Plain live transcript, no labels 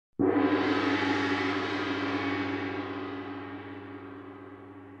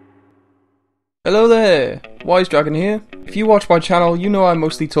Hello there, Wise Dragon here. If you watch my channel, you know I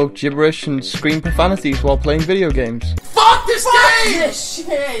mostly talk gibberish and scream profanities while playing video games. Fuck this game! This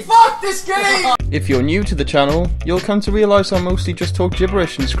shit! Fuck this game! If you're new to the channel, you'll come to realise I mostly just talk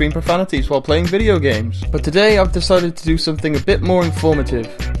gibberish and scream profanities while playing video games. But today I've decided to do something a bit more informative.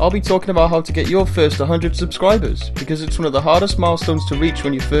 I'll be talking about how to get your first 100 subscribers, because it's one of the hardest milestones to reach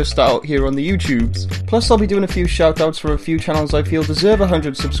when you first start out here on the YouTubes. Plus I'll be doing a few shoutouts for a few channels I feel deserve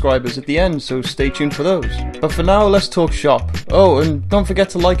 100 subscribers at the end, so stay tuned for those. But for now, let's talk shop. Oh, and don't forget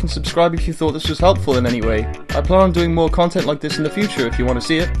to like and subscribe if you thought this was helpful in any way. I plan on doing more content like this in the future if you want to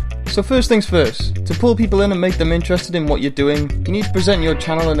see it. So first things first, to pull people in and make them interested in what you're doing, you need to present your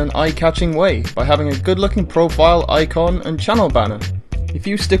channel in an eye-catching way by having a good-looking profile, icon, and channel banner. If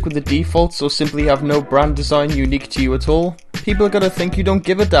you stick with the defaults or simply have no brand design unique to you at all, people are going to think you don't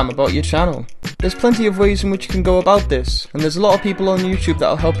give a damn about your channel. There's plenty of ways in which you can go about this, and there's a lot of people on YouTube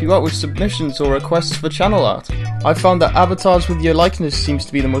that'll help you out with submissions or requests for channel art. I found that avatars with your likeness seems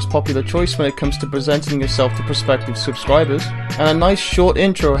to be the most popular choice when it comes to presenting yourself to prospective subscribers, and a nice short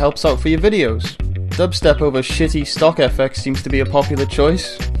intro helps out for your videos. Dubstep over shitty stock FX seems to be a popular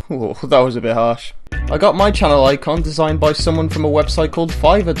choice. Whoa, that was a bit harsh. I got my channel icon designed by someone from a website called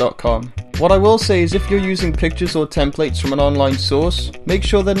Fiverr.com. What I will say is if you're using pictures or templates from an online source, make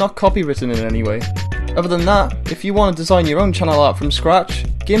sure they're not copywritten in any way. Other than that, if you want to design your own channel art from scratch,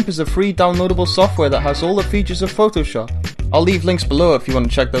 GIMP is a free downloadable software that has all the features of Photoshop. I'll leave links below if you want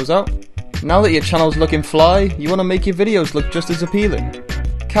to check those out. Now that your channel's looking fly, you want to make your videos look just as appealing.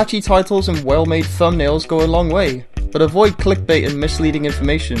 Catchy titles and well-made thumbnails go a long way, but avoid clickbait and misleading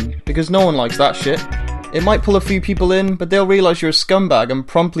information, because no one likes that shit. It might pull a few people in, but they'll realise you're a scumbag and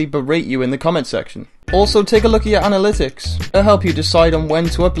promptly berate you in the comment section. Also, take a look at your analytics. It'll help you decide on when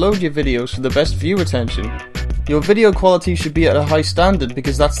to upload your videos for the best view retention. Your video quality should be at a high standard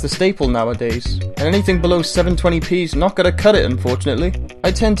because that's the staple nowadays, and anything below 720p is not gonna cut it, unfortunately.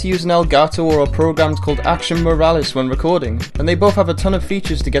 I tend to use an Elgato or a program called Action Moralis when recording, and they both have a ton of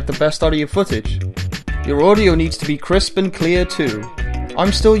features to get the best out of your footage. Your audio needs to be crisp and clear too.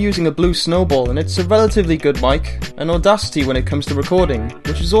 I'm still using a Blue Snowball and it's a relatively good mic, and Audacity when it comes to recording,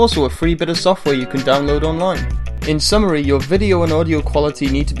 which is also a free bit of software you can download online. In summary, your video and audio quality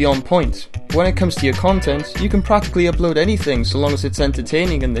need to be on point. When it comes to your content, you can practically upload anything so long as it's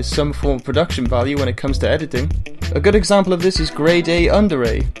entertaining and there's some form of production value when it comes to editing. A good example of this is Grade A Under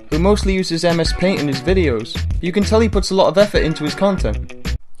A, who mostly uses MS Paint in his videos. You can tell he puts a lot of effort into his content.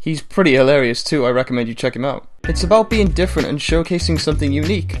 He's pretty hilarious too, I recommend you check him out. It's about being different and showcasing something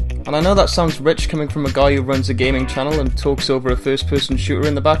unique. And I know that sounds rich coming from a guy who runs a gaming channel and talks over a first-person shooter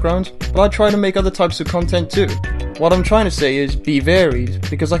in the background, but I try to make other types of content too. What I'm trying to say is be varied,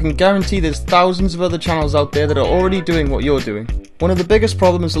 because I can guarantee there's thousands of other channels out there that are already doing what you're doing. One of the biggest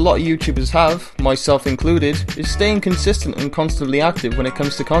problems a lot of YouTubers have, myself included, is staying consistent and constantly active when it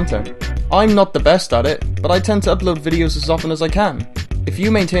comes to content. I'm not the best at it, but I tend to upload videos as often as I can. If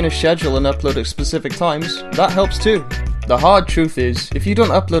you maintain a schedule and upload at specific times, that helps too. The hard truth is, if you don't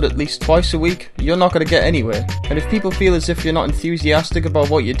upload at least twice a week, you're not going to get anywhere, and if people feel as if you're not enthusiastic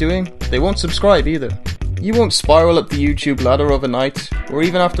about what you're doing, they won't subscribe either. You won't spiral up the YouTube ladder overnight, or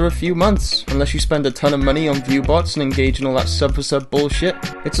even after a few months, unless you spend a ton of money on view bots and engage in all that sub for sub bullshit.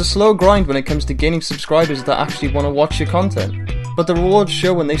 It's a slow grind when it comes to gaining subscribers that actually want to watch your content. But the rewards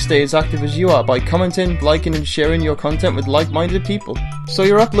show when they stay as active as you are by commenting, liking and sharing your content with like-minded people. So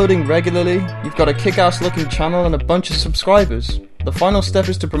you're uploading regularly, you've got a kick-ass looking channel and a bunch of subscribers. The final step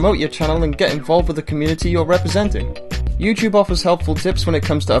is to promote your channel and get involved with the community you're representing. YouTube offers helpful tips when it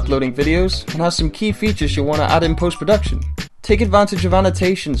comes to uploading videos and has some key features you'll want to add in post-production. Take advantage of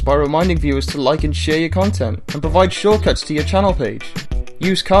annotations by reminding viewers to like and share your content, and provide shortcuts to your channel page.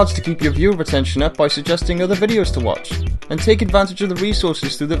 Use cards to keep your viewer retention up by suggesting other videos to watch, and take advantage of the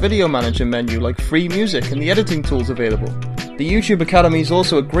resources through the video manager menu like free music and the editing tools available. The YouTube Academy is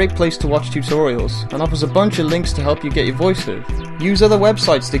also a great place to watch tutorials and offers a bunch of links to help you get your voice heard. Use other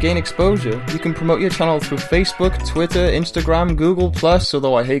websites to gain exposure. You can promote your channel through Facebook, Twitter, Instagram, Google+,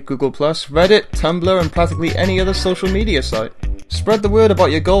 although I hate Google+, Reddit, Tumblr and practically any other social media site. Spread the word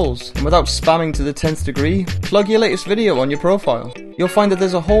about your goals, and without spamming to the 10th degree, plug your latest video on your profile. You'll find that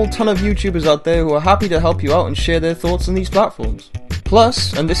there's a whole ton of YouTubers out there who are happy to help you out and share their thoughts on these platforms.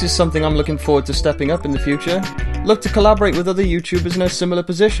 Plus, and this is something I'm looking forward to stepping up in the future, look to collaborate with other YouTubers in a similar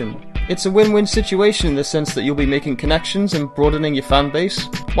position. It's a win-win situation in the sense that you'll be making connections and broadening your fan base,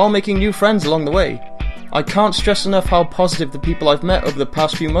 while making new friends along the way. I can't stress enough how positive the people I've met over the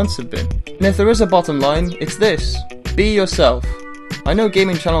past few months have been. And if there is a bottom line, it's this: be yourself. I know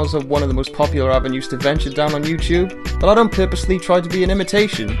gaming channels are one of the most popular avenues to venture down on YouTube, but I don't purposely try to be an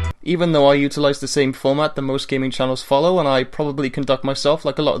imitation, even though I utilize the same format that most gaming channels follow, and I probably conduct myself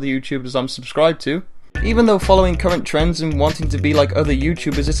like a lot of the YouTubers I'm subscribed to. Even though following current trends and wanting to be like other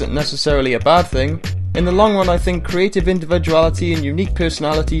YouTubers isn't necessarily a bad thing, in the long run I think creative individuality and unique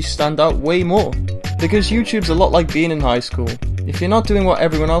personalities stand out way more. Because YouTube's a lot like being in high school. If you're not doing what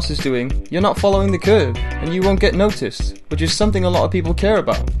everyone else is doing, you're not following the curve, and you won't get noticed, which is something a lot of people care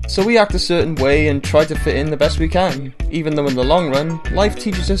about. So we act a certain way and try to fit in the best we can, even though in the long run, life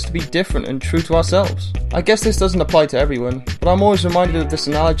teaches us to be different and true to ourselves. I guess this doesn't apply to everyone, but I'm always reminded of this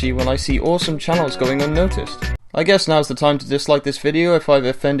analogy when I see awesome channels going unnoticed. I guess now's the time to dislike this video if I've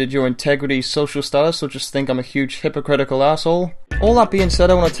offended your integrity, social status, or just think I'm a huge hypocritical asshole. All that being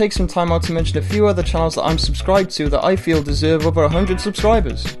said, I want to take some time out to mention a few other channels that I'm subscribed to that I feel deserve over 100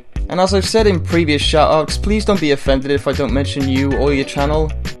 subscribers. And as I've said in previous shoutouts, please don't be offended if I don't mention you or your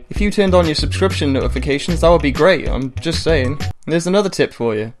channel. If you turned on your subscription notifications, that would be great, I'm just saying. And there's another tip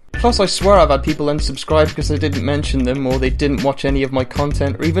for you. Plus, I swear I've had people unsubscribe because I didn't mention them, or they didn't watch any of my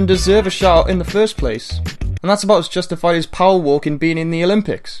content, or even deserve a shoutout in the first place. And that's about as justified as Power Walking being in the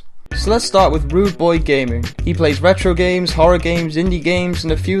Olympics. So let's start with Rude Boy Gaming. He plays retro games, horror games, indie games,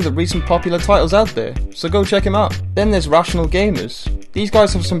 and a few of the recent popular titles out there, so go check him out. Then there's Rational Gamers. These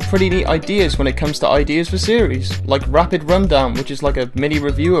guys have some pretty neat ideas when it comes to ideas for series, like Rapid Rundown, which is like a mini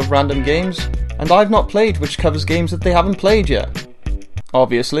review of random games, and I've Not Played, which covers games that they haven't played yet.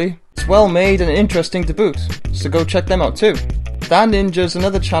 Obviously. It's well made and interesting to boot, so go check them out too. Dan Ninja's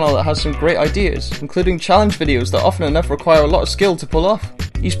another channel that has some great ideas, including challenge videos that often enough require a lot of skill to pull off.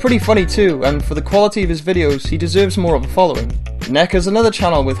 He's pretty funny too, and for the quality of his videos, he deserves more of a following. Nekka's another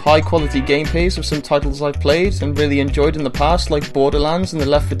channel with high quality gameplays of some titles I've played and really enjoyed in the past, like Borderlands and the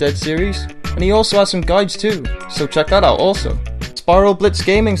Left 4 Dead series, and he also has some guides too, so check that out also. Spiral Blitz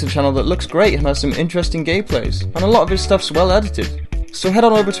Gaming's a channel that looks great and has some interesting gameplays, and a lot of his stuff's well edited. So head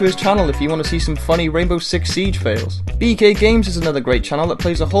on over to his channel if you want to see some funny Rainbow Six Siege fails. BK Games is another great channel that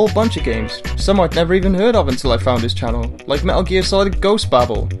plays a whole bunch of games, some I'd never even heard of until I found his channel, like Metal Gear Solid Ghost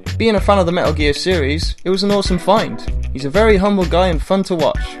Babble. Being a fan of the Metal Gear series, it was an awesome find. He's a very humble guy and fun to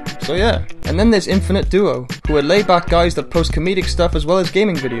watch, so yeah. And then there's Infinite Duo, who are laid back guys that post comedic stuff as well as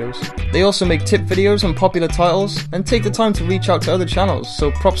gaming videos. They also make tip videos on popular titles, and take the time to reach out to other channels,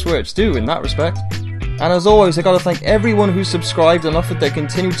 so props where it's due in that respect. And as always, I gotta thank everyone who's subscribed and offered their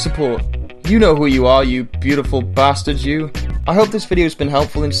continued support. You know who you are, you beautiful bastards, you. I hope this video's been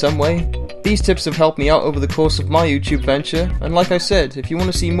helpful in some way. These tips have helped me out over the course of my YouTube venture, and like I said, if you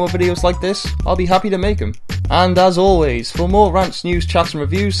want to see more videos like this, I'll be happy to make them. And as always, for more rants, news, chats and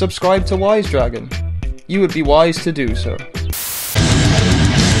reviews, subscribe to Wise Dragon. You would be wise to do so.